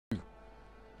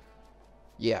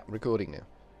Yeah, recording now.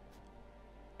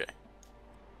 Okay.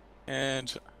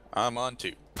 And I'm on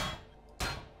 2.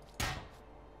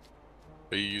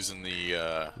 Are you using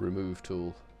the, Remove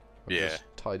tool. I'm yeah. just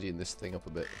tidying this thing up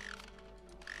a bit.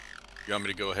 You want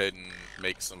me to go ahead and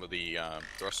make some of the,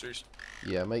 thrusters?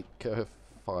 Yeah, make 5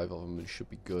 of them. It should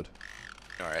be good.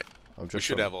 Alright. I'm We just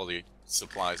should trying have all the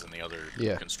supplies in the other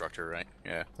constructor, right?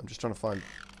 Yeah. I'm just trying to find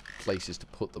places to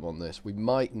put them on this. We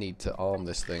might need to arm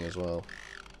this thing as well.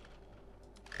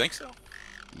 Think so?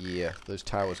 Yeah, those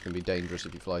towers can be dangerous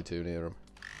if you fly too near them.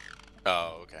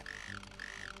 Oh, okay.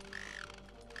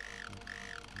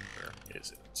 Where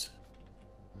is it?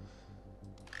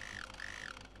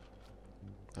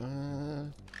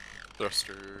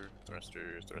 Thruster. How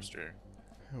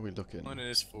are we looking? One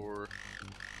is for...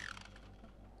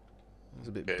 It's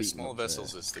a bit Okay, beaten small up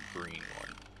vessels there. is the green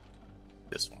one.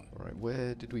 This one. Right,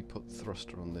 where did we put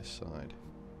thruster on this side?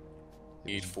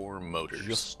 Need 4 motors.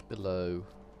 Just below.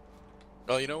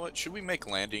 Oh, you know what? Should we make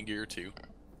landing gear too?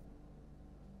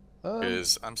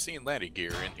 Because I'm seeing landing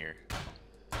gear in here.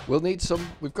 We'll need some.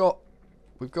 We've got.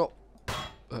 Oh,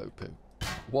 poo.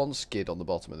 1 skid on the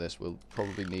bottom of this. We'll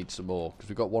probably need some more because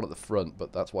we've got 1 at the front,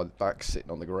 but that's why the back's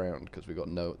sitting on the ground because we've got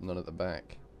none at the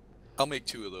back. I'll make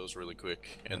 2 of those really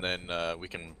quick, and then we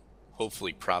can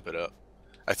hopefully prop it up.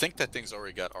 I think that thing's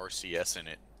already got RCS in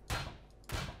it.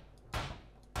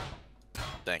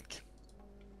 Think.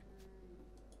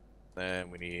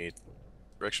 Then we need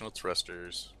directional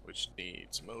thrusters, which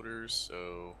needs motors,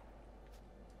 so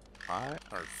 5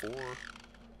 or 4.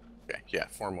 Okay, yeah,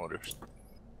 4 motors.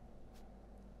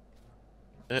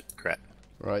 Crap.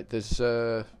 Right, there's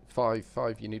 5.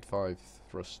 You need 5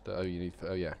 thrust. Oh, you need.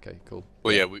 Oh, yeah. Okay, cool.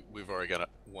 Well, yeah, we've already got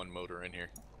 1 motor in here.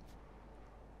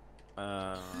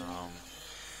 Top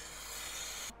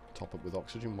up with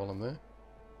oxygen while I'm there.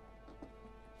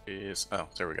 Oh,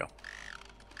 there we go.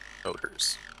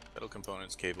 Motors. Metal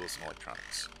components, cables, and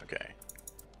electronics. Okay.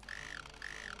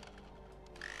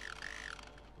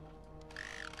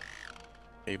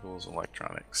 Cables,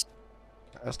 electronics.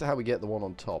 As to how we get the one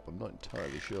on top, I'm not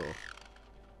entirely sure.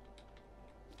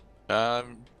 I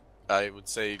would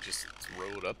say just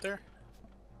throw it up there.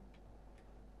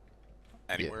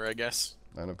 Anywhere, I guess.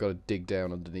 And I've got to dig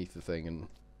down underneath the thing and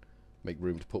make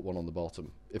room to put one on the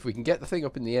bottom. If we can get the thing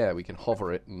up in the air, we can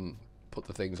hover it and put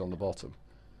the things on the bottom.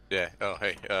 Yeah. Oh,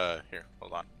 hey. Here.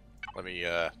 Hold on. Let me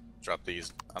drop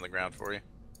these on the ground for you.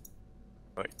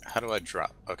 Wait. How do I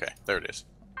drop? Okay. There it is.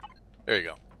 There you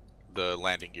go. The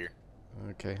landing gear.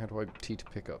 Okay. How do I T to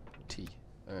pick up? T.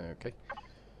 Okay.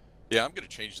 Yeah, I'm gonna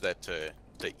change that to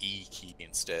the E key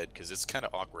instead because it's kind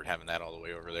of awkward having that all the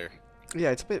way over there.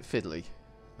 Yeah, it's a bit fiddly.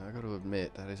 I got to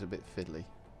admit that is a bit fiddly.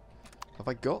 Have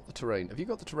I got the terrain? Have you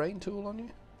got the terrain tool on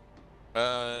you?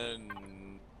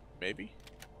 Maybe.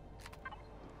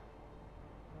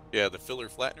 Yeah, the filler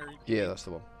flattener. Yeah, that's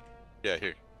the one. Yeah,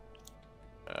 here.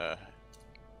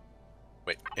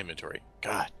 Wait, inventory.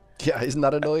 God. Yeah, isn't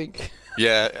that annoying?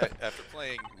 Yeah, after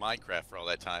playing Minecraft for all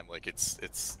that time, like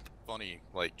it's funny,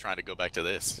 like trying to go back to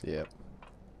this. Yeah.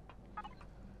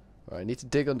 Right, I need to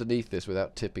dig underneath this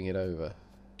without tipping it over.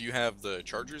 Do you have the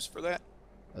chargers for that?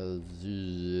 No,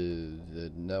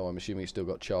 I'm assuming it's still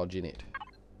got charge in it.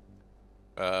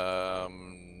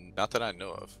 Not that I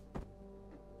know of.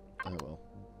 Oh well.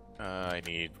 I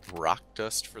need rock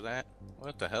dust for that.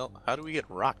 What the hell? How do we get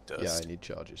rock dust? Yeah, I need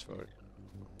charges for it.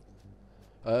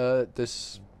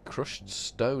 There's crushed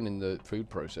stone in the food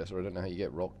processor. I don't know how you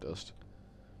get rock dust.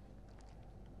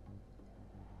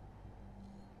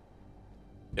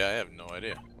 Yeah, I have no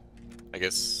idea. I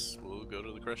guess we'll go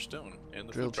to the crushed stone in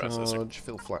the Drill food processor. charge,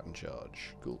 fill flatten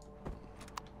charge. Cool.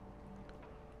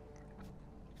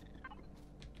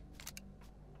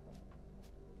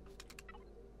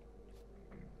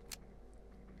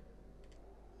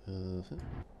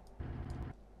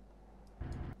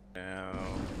 Now,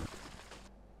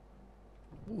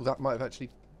 Ooh, that might have actually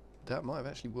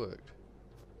worked.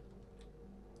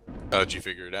 how'd you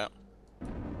figure it out?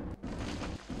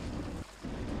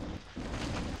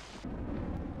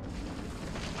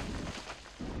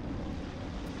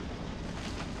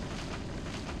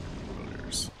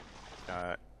 Motors.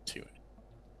 Got 2.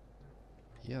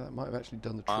 Yeah, that might have actually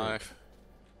done the trick. 5.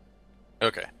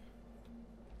 Okay.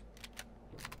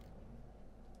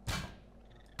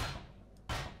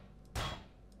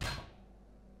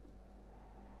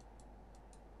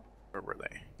 Where were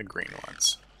they? The green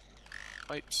ones.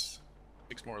 Pipes.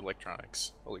 6 more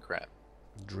electronics. Holy crap.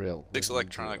 Drill. 6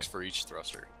 electronics for each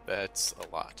thruster. That's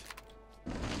a lot.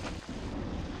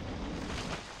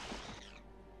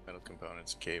 Metal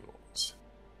components, cables.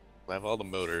 I have all the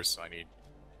motors, so I need...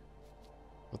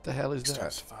 What the hell is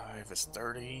Times that? 5 is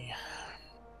 30.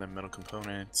 Then metal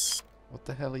components. What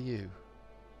the hell are you?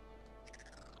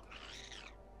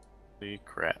 Holy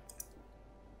crap.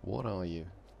 What are you?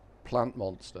 Plant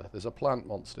monster. There's a plant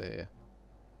monster here.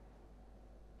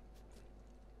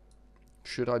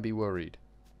 Should I be worried?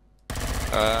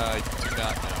 I do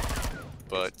not know.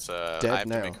 But I have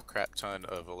now. to make a crap ton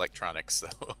of electronics,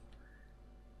 though.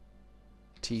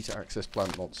 T to access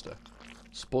plant monster.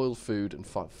 Spoil food and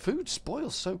fire. Food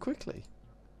spoils so quickly.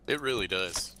 It really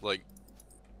does. Like,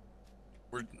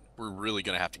 we're really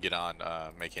gonna have to get on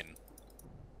making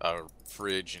a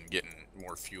fridge and getting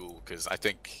more fuel, because I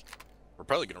think we're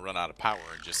probably gonna run out of power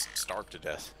and just starve to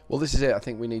death. Well, this is it. I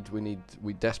think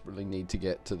we desperately need to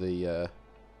get to the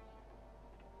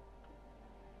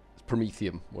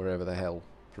Prometheum, wherever the hell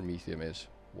Prometheum is.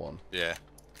 Yeah.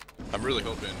 I'm really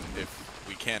hoping if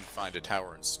we can find a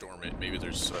tower and storm it, maybe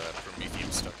there's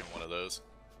Prometheum stuck in one of those.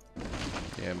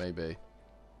 Yeah, maybe.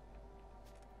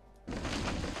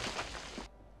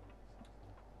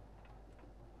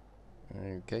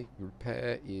 Okay,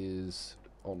 repair is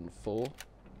on 4.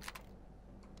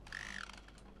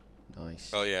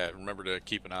 Nice. Oh yeah, remember to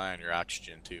keep an eye on your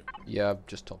oxygen too. Yeah, I've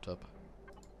just topped up.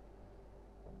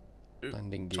 Ooh,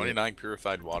 Landing gear. 29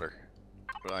 purified water.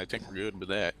 Well, I think we're good with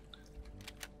that.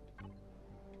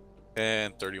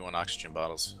 And 31 oxygen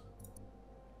bottles.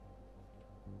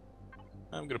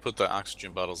 I'm gonna put the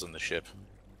oxygen bottles in the ship.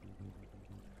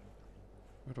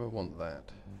 Where do I want that?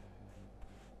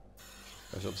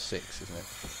 That's on 6, isn't it?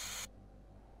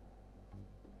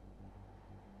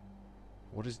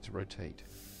 What is it to rotate?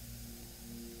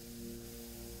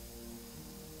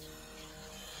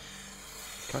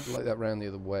 Kind of like that round the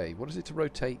other way. What is it to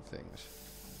rotate things?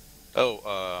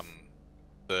 Oh,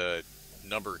 the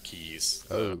number keys.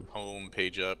 Oh. The home,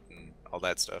 page up, and all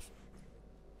that stuff.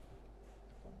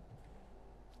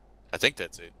 I think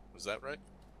that's it. Was that right?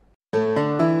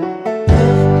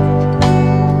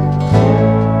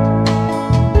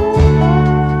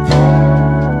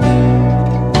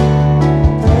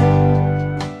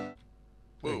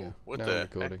 Whoa, what now the I'm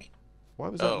recording. heck? Why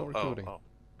was that not recording?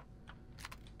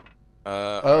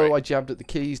 Oh, right. I jabbed at the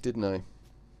keys, didn't I?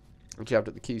 I jabbed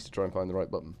at the keys to try and find the right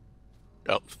button.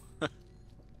 Oh. Am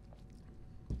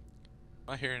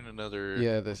I hearing another...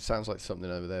 Yeah, there sounds like something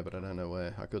over there, but I don't know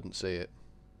where. I couldn't see it.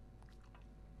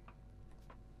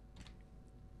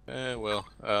 Well,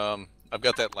 I've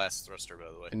got that last thruster,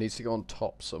 by the way. It needs to go on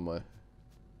top somewhere.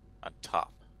 On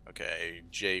top. Okay,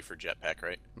 J for jetpack,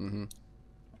 right? Mm-hmm.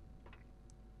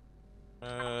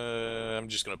 I'm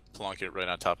just gonna plonk it right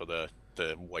on top of the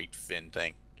white fin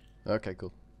thing. Okay,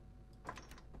 cool.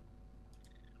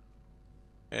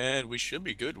 And we should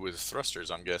be good with thrusters,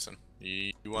 I'm guessing.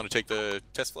 You want to take the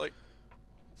test flight?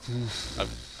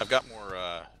 I've got more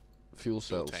Fuel fuel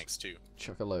cells. tanks too.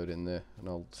 Chuck a load in there, and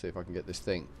I'll see if I can get this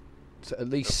thing to at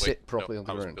least sit properly on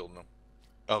the I was ground. building them.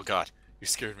 Oh god, you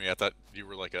scared me. I thought you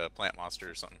were like a plant monster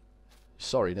or something.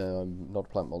 Sorry, no, I'm not a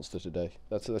plant monster today.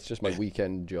 That's just my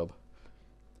weekend job.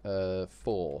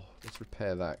 4. Let's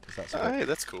repair that, because that's... Hey,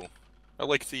 that's cool. I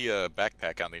like the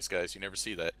backpack on these guys. You never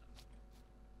see that.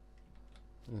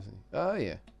 Oh,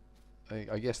 yeah.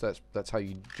 I guess that's how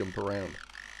you jump around.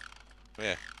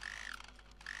 Yeah.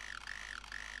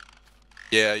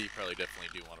 Yeah, you probably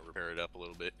definitely do want to repair it up a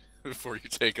little bit before you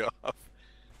take off.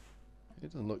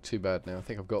 It doesn't look too bad now. I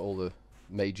think I've got all the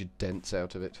major dents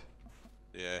out of it.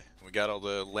 Yeah, we got all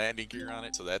the landing gear on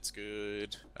it, so that's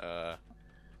good.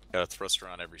 Got a thruster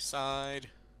on every side.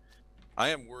 I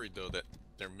am worried, though, that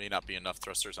there may not be enough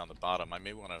thrusters on the bottom. I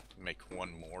may want to make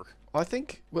one more. I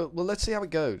think... Well, let's see how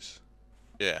it goes.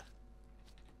 Yeah.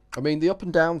 I mean, the up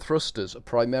and down thrusters are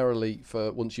primarily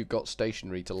for once you've got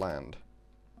stationary to land.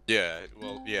 Yeah,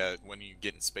 well, yeah, when you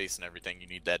get in space and everything, you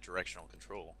need that directional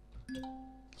control.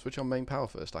 Switch on main power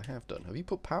first. I have done. Have you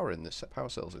put power in this? Power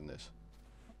cells in this?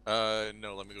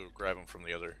 No, let me go grab them from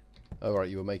the other. Oh, right,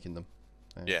 you were making them.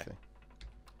 Okay. Yeah.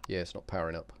 Yeah, it's not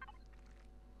powering up.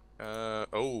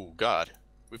 Oh, God.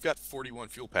 We've got 41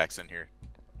 fuel packs in here.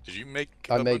 Did you make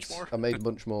a bunch more? I made a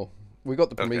bunch more. We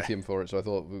got the Okay. Prometheum for it, so I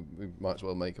thought we might as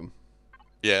well make them.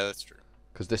 Yeah, that's true.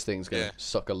 Because this thing's going to Yeah.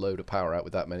 suck a load of power out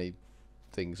with that many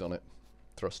things on it.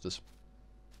 Thrusters.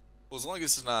 Well, as long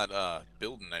as it's not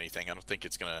building anything, I don't think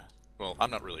it's gonna... Well, I'm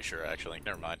not really sure, actually.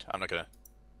 Never mind. I'm not gonna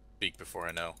speak before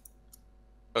I know.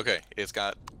 Okay, it's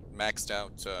got maxed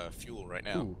out fuel right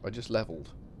now. Ooh, I just leveled.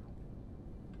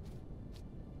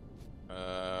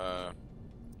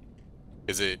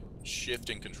 Is it shift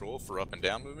and control for up and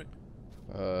down movement?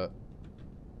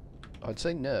 I'd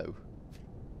say no.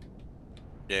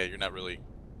 Yeah, you're not really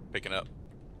picking up.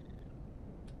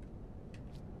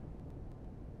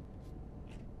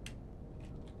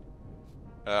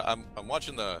 I'm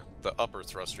watching the upper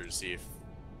thruster to see if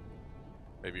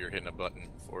maybe you're hitting a button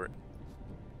for it.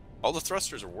 All the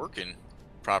thrusters are working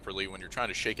properly when you're trying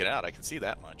to shake it out. I can see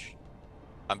that much.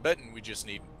 I'm betting we just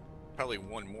need probably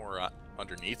one more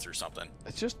underneath or something.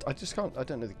 It's just I just can't. I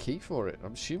don't know the key for it.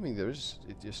 I'm assuming there is.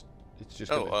 It's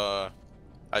just. Oh, gonna...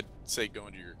 I'd say go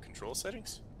into your control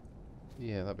settings.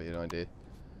 Yeah, that'd be an idea.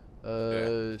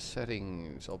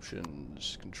 Settings,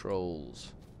 options,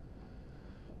 controls.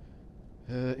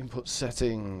 Input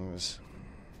settings.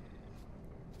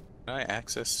 Can I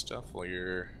access stuff while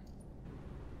you're...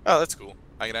 Oh, that's cool.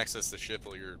 I can access the ship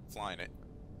while you're flying it.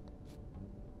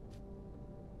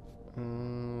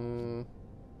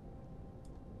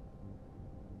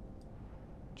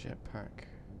 Jetpack.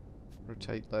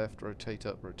 Rotate left, rotate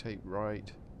up, rotate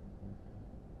right.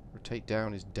 Rotate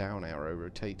down is down arrow,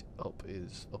 rotate up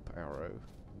is up arrow.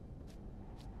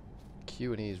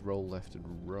 Q and E is roll left and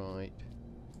right.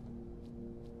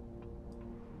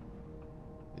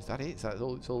 Is that it? Is that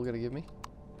all it's all going to give me?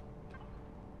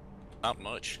 Not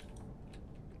much.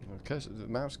 Because the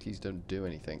mouse keys don't do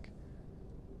anything.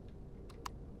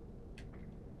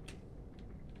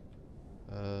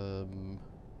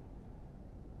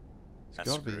 It's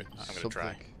got to be I'm something. gonna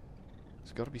try.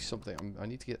 It's got to be something. I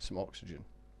need to get some oxygen.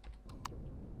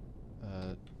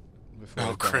 Before Oh, I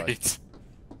die. great.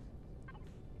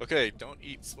 Okay, don't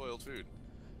eat spoiled food.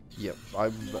 Yep, I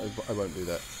won't do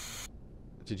that.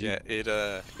 Did you? Yeah,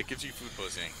 it gives you food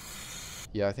poisoning.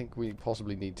 Yeah, I think we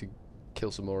possibly need to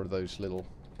kill some more of those little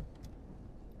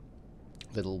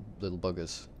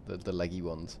buggers, the leggy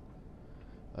ones.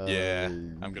 Yeah,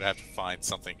 I'm gonna have to find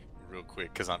something real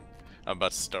quick because I'm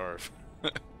about to starve.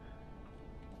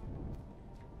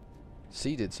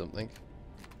 C did something.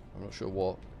 I'm not sure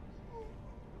what.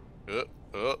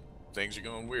 Things are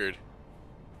going weird.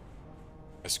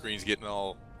 My screen's getting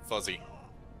all fuzzy,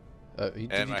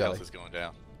 and my health is going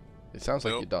down. It sounds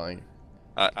like Nope. you're dying.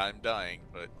 I'm dying,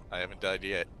 but I haven't died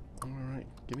yet. All right,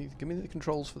 give me the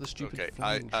controls for the stupid. Okay,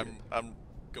 flying ship. I'm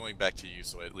going back to you,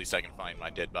 so at least I can find my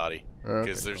dead body. Okay,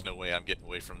 Because there's no way I'm getting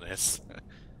away from this.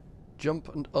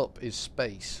 Jump and up is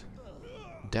space.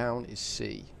 Down is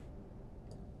C.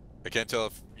 I can't tell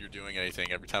if you're doing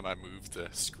anything. Every time I move, the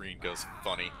screen goes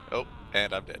funny. Oh,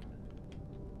 and I'm dead.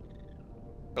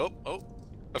 Oh,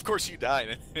 of course you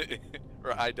die,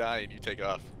 or I die and you take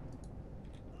off.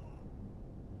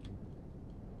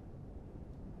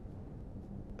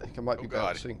 I think I might be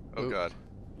bouncing. Oh god.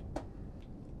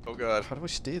 Oh god. How do I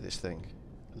steer this thing?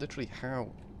 Literally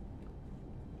how?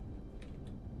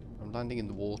 I'm landing in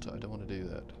the water. I don't want to do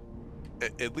that.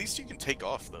 At least you can take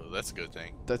off though. That's a good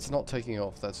thing. That's not taking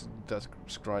off. That's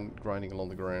grinding along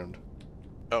the ground.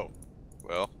 Oh,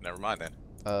 well, never mind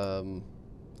then.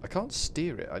 I can't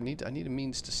steer it. I need a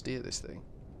means to steer this thing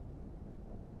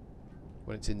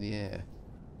when it's in the air.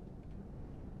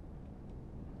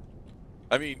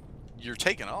 I mean, you're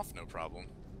taking off, no problem.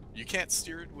 You can't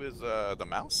steer it with the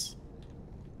mouse?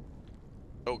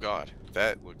 Oh god,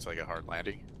 that looks like a hard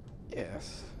landing.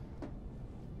 Yes.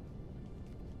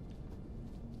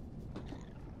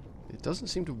 It doesn't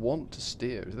seem to want to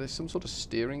steer. Is there some sort of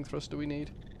steering thruster we need?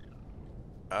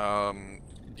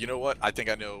 You know what? I think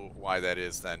I know why that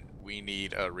is then. We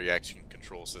need a reaction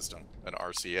control system, an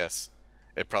RCS.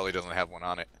 It probably doesn't have one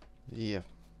on it. Yeah.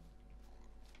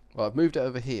 Well, I've moved it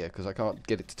over here because I can't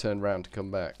get it to turn round to come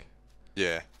back.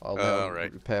 Yeah. I'll now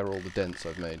right. repair all the dents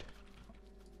I've made.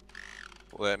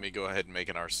 Let me go ahead and make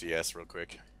an RCS real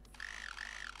quick.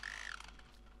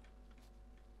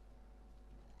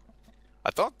 I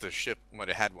thought the ship might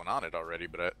have had one on it already,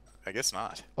 but I guess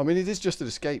not. I mean, it is just an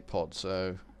escape pod,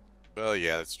 so... Well,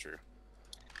 yeah, that's true.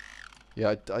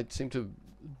 Yeah, I seem to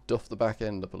duff the back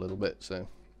end up a little bit, so...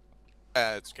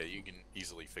 It's okay, you can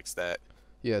easily fix that.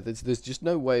 Yeah, there's just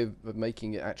no way of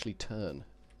making it actually turn.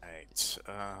 Right,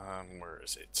 where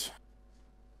is it?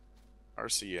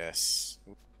 RCS.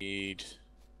 We need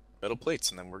metal plates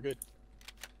and then we're good.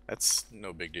 That's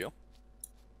no big deal.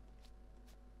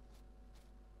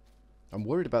 I'm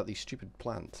worried about these stupid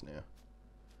plants now.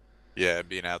 Yeah,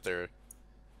 being out there.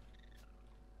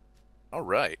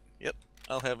 Alright, yep.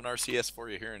 I'll have an RCS for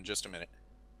you here in just a minute.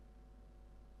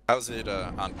 How's it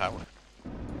on power?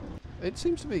 It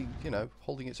seems to be, you know,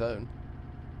 holding its own.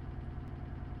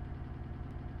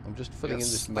 I'm just filling in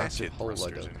this massive hole I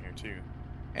thrusters dug. in here too.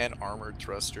 And armored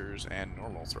thrusters and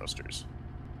normal thrusters.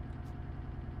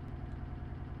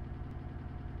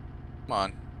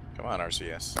 Come on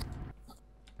RCS.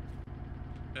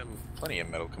 Plenty of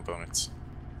metal components.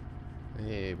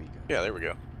 There we go. Yeah, there we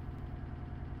go.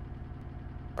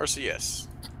 RCS.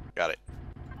 Got it.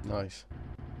 Nice.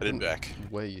 Put it back.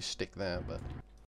 Where you stick there, but...